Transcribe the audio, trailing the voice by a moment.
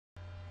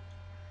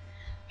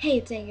Hey,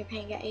 it's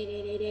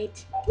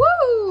AngerPanga8888.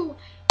 Woo!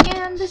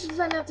 And this is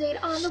an update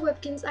on the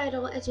Webkinz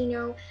idol. As you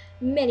know,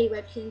 many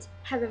Webkinz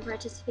have been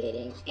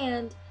participating,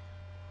 and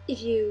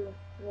if you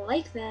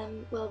like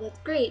them, well, that's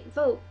great.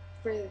 Vote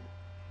for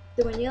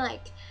the one you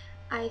like.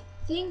 I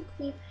think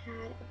we've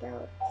had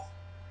about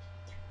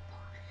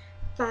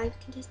 5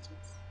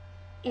 contestants,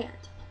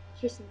 and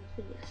here's some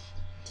for you.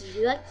 Do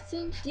you like to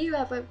sing? Do you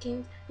have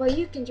Webkinz? Well,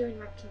 you can join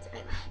Webkinz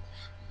Idol.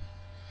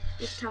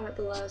 Just comment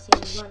below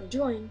saying you want to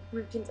join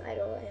Webkinz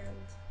Idol,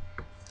 and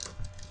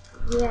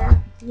yeah,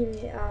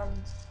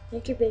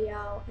 make your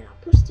video, and I'll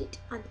post it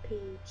on the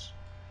page,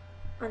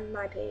 on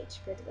my page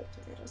for the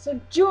Webkinz Idol.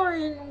 So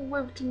join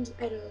Webkinz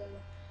Idol.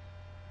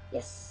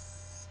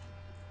 Yes,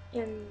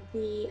 and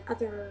the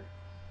other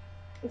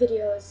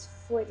videos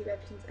for the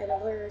Webkinz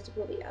Idolers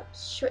will be up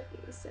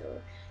shortly.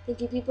 So thank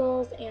you,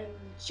 peoples, and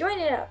join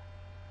it up.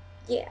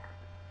 Yeah.